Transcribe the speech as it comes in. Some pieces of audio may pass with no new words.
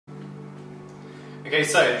Okay,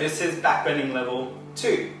 so this is backbending level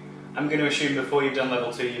 2. I'm going to assume before you've done level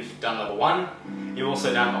 2, you've done level 1. You've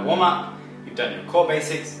also done a warm-up, you've done your core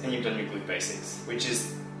basics, and you've done your glute basics, which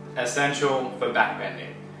is essential for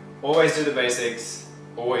backbending. Always do the basics,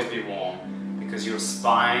 always be warm, because your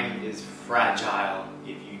spine is fragile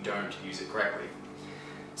if you don't use it correctly.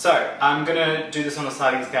 So, I'm going to do this on a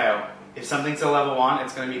sliding scale. If something's a level 1,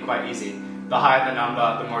 it's going to be quite easy. The higher the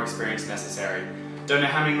number, the more experience necessary. Don't know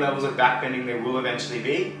how many levels of backbending there will eventually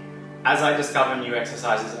be. As I discover new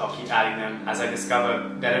exercises, I'll keep adding them. As I discover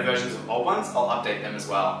better versions of old ones, I'll update them as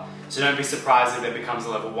well. So don't be surprised if there becomes a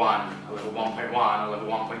level 1, a level 1.1, a level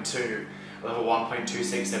 1.2, a level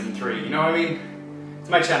 1.2673. You know what I mean? It's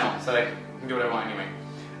my channel, so I can do what I want anyway.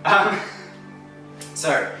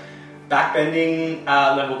 So, backbending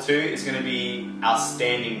level 2 is going to be our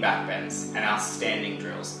standing backbends and our standing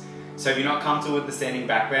drills. So if you're not comfortable with the standing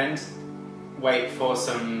backbend, wait for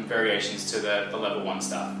some variations to the level 1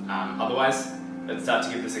 stuff. Otherwise, let's start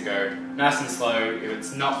to give this a go. Nice and slow. If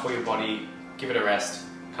it's not for your body, give it a rest.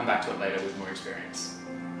 Come back to it later with more experience.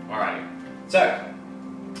 Alrighty. So,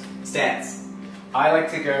 stance. I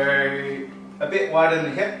like to go a bit wider than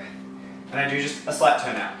the hip, and I do just a slight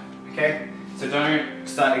turn out. Okay? So don't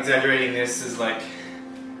start exaggerating this as like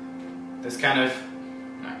this kind of,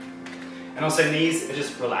 no. And also knees are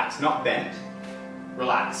just relaxed, not bent.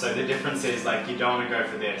 Relax. So the difference is like you don't want to go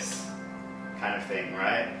for this kind of thing,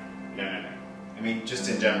 right? No. I mean, just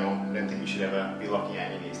in general, I don't think you should ever be locking out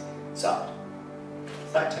your knees. Soft.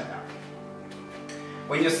 Slight turn out.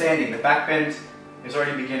 When you're standing, the back bend is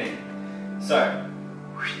already beginning. So,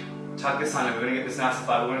 tuck this under. We're going to get this nice and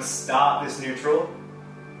flat. We're going to start this neutral,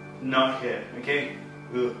 not here, okay?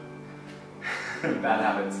 Ugh. Bad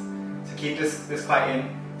habits. So keep this quite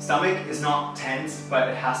in. Stomach is not tense, but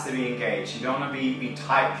it has to be engaged. You don't want to be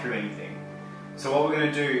tight through anything. So what we're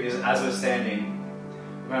going to do is, as we're standing,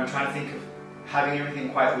 I'm trying to think of having everything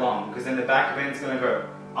quite long, because then the back bend is going to go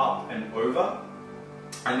up and over,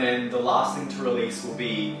 and then the last thing to release will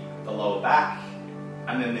be the lower back,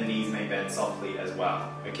 and then the knees may bend softly as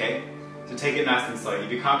well, okay? So take it nice and slow.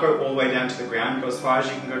 If you can't go all the way down to the ground, go as far as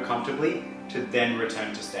you can go comfortably to then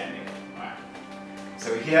return to standing. Alright. So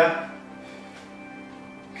we're here.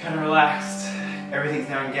 Kind of relaxed, everything's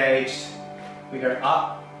now engaged. We go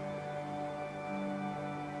up,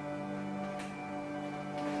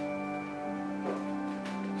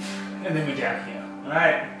 and then we're down here.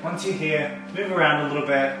 Alright, once you're here, move around a little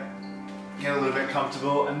bit, get a little bit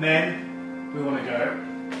comfortable, and then we want to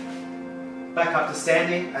go back up to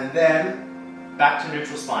standing, and then back to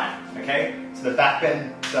neutral spine, okay? So the back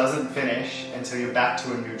bend doesn't finish until you're back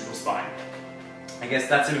to a neutral spine. I guess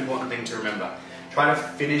that's an important thing to remember. Try to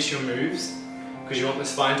finish your moves, because you want the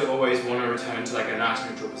spine to always want to return to like a nice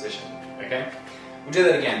neutral position, okay? We'll do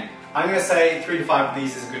that again. I'm going to say 3 to 5 of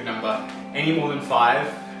these is a good number. Any more than 5,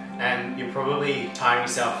 and you're probably tiring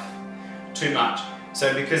yourself too much.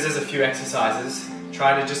 So because there's a few exercises,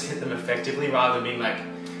 try to just hit them effectively rather than being like,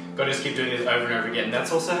 gotta just keep doing this over and over again.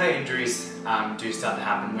 That's also how injuries do start to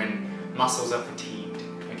happen, when muscles are fatigued,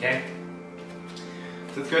 okay?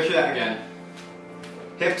 So let's go through that again.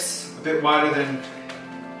 Hips a bit wider than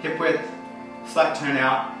hip width, slight turn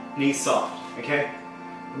out, knees soft, okay?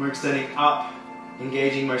 And we're extending up,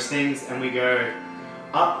 engaging most things, and we go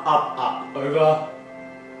up, up, up, over.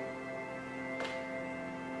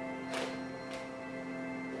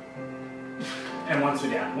 And once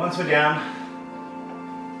we're down,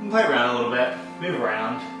 play around a little bit, move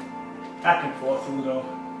around, back and forth a little.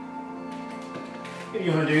 If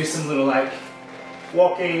you want to do some little like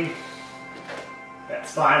walking,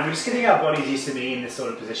 that's fine. We're just getting our bodies used to being in this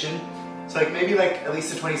sort of position. So like maybe like at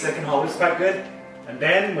least a 20-second hold is quite good. And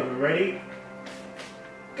then when we're ready,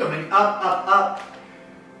 going up, up, up,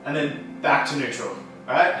 and then back to neutral.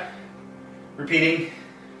 Alright? Repeating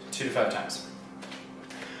 2 to 5 times.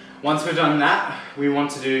 Once we've done that, we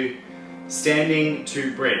want to do standing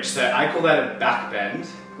to bridge. So I call that a back bend,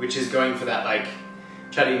 which is going for that like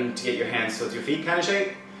trying to get your hands towards your feet kind of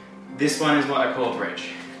shape. This one is what I call a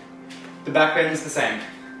bridge. The back bend is the same,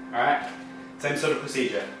 alright? Same sort of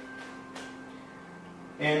procedure.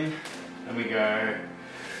 In, and we go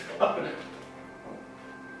up and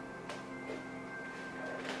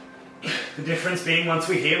in. The difference being, once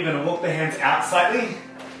we're here, we're going to walk the hands out slightly,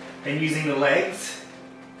 and using the legs,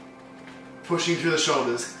 pushing through the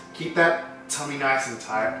shoulders. Keep that tummy nice and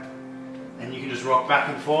tight, and you can just rock back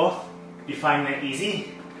and forth. If you find that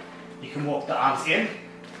easy, you can walk the arms in.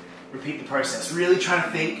 Repeat the process. Really trying to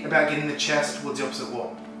think about getting the chest towards the opposite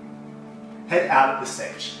wall. Head out at this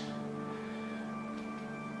stage.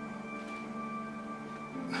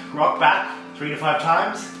 Rock back 3 to 5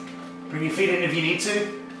 times. Bring your feet in if you need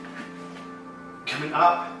to. Coming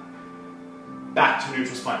up, back to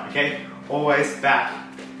neutral spine, okay? Always back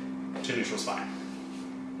to neutral spine.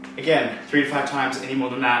 Again, 3 to 5 times, any more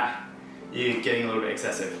than that, you're getting a little bit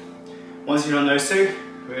excessive. Once you've done those two,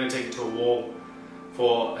 we're going to take it to a wall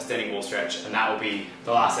for a standing wall stretch, and that will be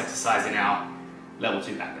the last exercise in our level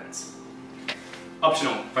 2 back bends.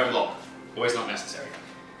 Optional, foam block, always not necessary.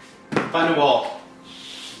 Find a wall.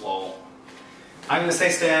 I'm going to say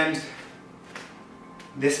stand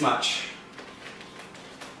this much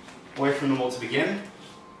away from the wall to begin.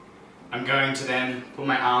 I'm going to then put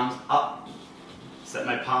my arms up, so that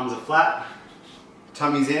my palms are flat,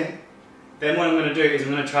 tummy's in. Then what I'm going to do is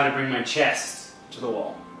I'm going to try to bring my chest to the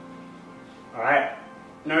wall. Alright?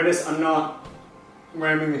 Notice I'm not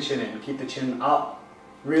ramming the chin in. Keep the chin up.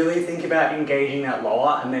 Really think about engaging that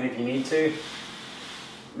lower, and then if you need to,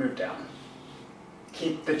 move down.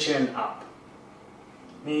 Keep the chin up.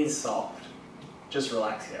 Knees soft. Just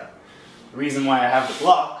relax here. The reason why I have the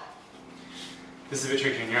block, this is a bit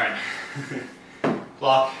tricky on your own.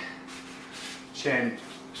 Block, chin,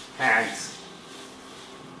 hands.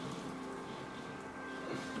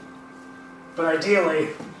 But ideally,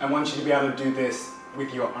 I want you to be able to do this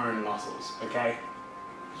with your own muscles, okay?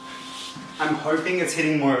 I'm hoping it's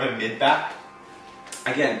hitting more of a mid-back.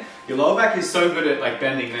 Again, your lower back is so good at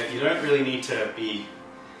bending that you don't really need to be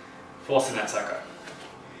forcing that sucker.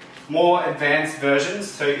 More advanced versions,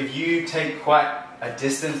 so if you take quite a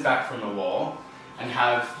distance back from the wall and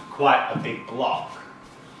have quite a big block,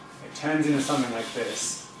 it turns into something like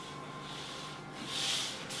this.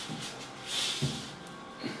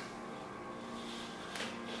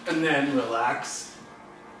 And then relax.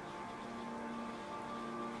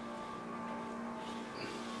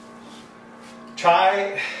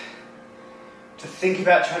 Try to think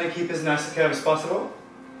about trying to keep as nice a curve as possible.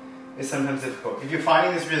 It's sometimes difficult. If you're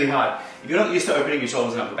finding this really hard, if you're not used to opening your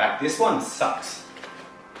shoulders and upper back, this one sucks.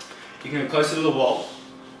 You can go closer to the wall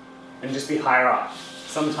and just be higher up.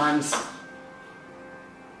 Sometimes,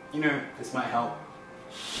 this might help.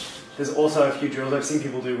 There's also a few drills I've seen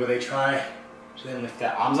people do where they try to then lift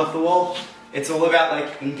their arms off the wall. It's all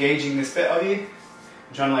about engaging this bit of you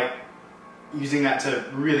and trying to using that to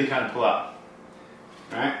really kind of pull up.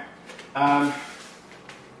 Alright?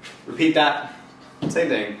 Repeat that. Same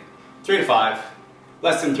thing. 3 to 5.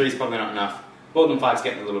 Less than 3 is probably not enough. More than 5 is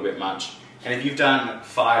getting a little bit much. And if you've done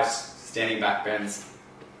 5 standing back bends,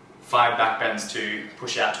 5 back bends to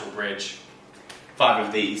push out to a bridge, 5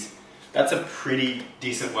 of these, that's a pretty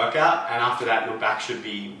decent workout. And after that, your back should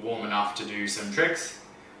be warm enough to do some tricks.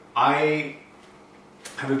 I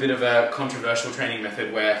have a bit of a controversial training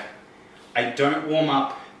method where I don't warm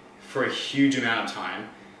up for a huge amount of time.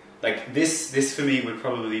 This for me would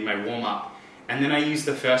probably be my warm up. And then I use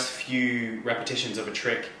the first few repetitions of a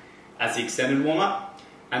trick as the extended warm up.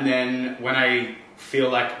 And then when I feel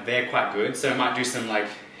like they're quite good, so I might do some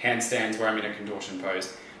handstands where I'm in a contortion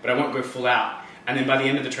pose, but I won't go full out. And then by the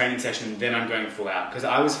end of the training session, then I'm going full out. Because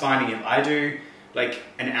I was finding if I do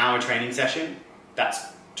an hour training session, that's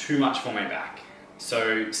too much for my back.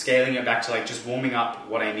 So scaling it back to just warming up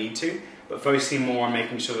what I need to, but focusing more on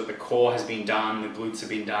making sure that the core has been done, the glutes have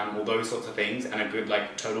been done, all those sorts of things, and a good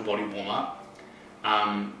total body warm up.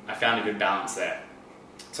 I found a good balance there.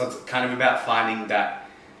 So it's kind of about finding that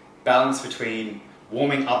balance between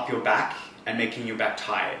warming up your back and making your back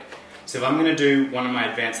tired. So if I'm going to do one of my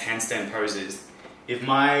advanced handstand poses, if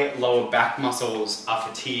my lower back muscles are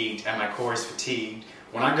fatigued and my core is fatigued,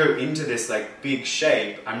 when I go into this big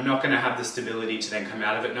shape, I'm not going to have the stability to then come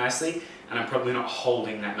out of it nicely, and I'm probably not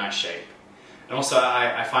holding that nice shape. And also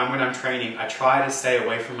I find when I'm training, I try to stay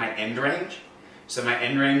away from my end range. So my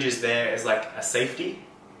end range is there as a safety,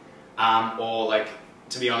 or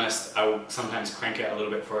to be honest, I will sometimes crank it a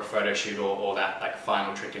little bit for a photo shoot or that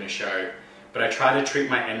final trick in a show. But I try to treat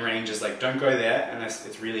my end range as don't go there unless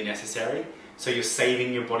it's really necessary. So you're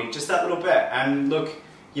saving your body just that little bit. And look,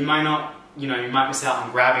 you might not, you might miss out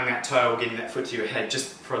on grabbing that toe or getting that foot to your head just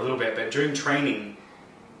for a little bit. But during training,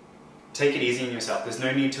 take it easy on yourself. There's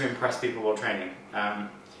no need to impress people while training.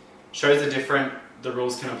 Shows are different, the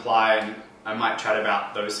rules can apply, and I might chat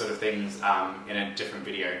about those sort of things in a different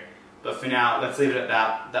video. But for now, let's leave it at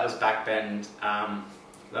that. That was back bend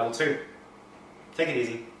level 2. Take it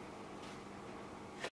easy.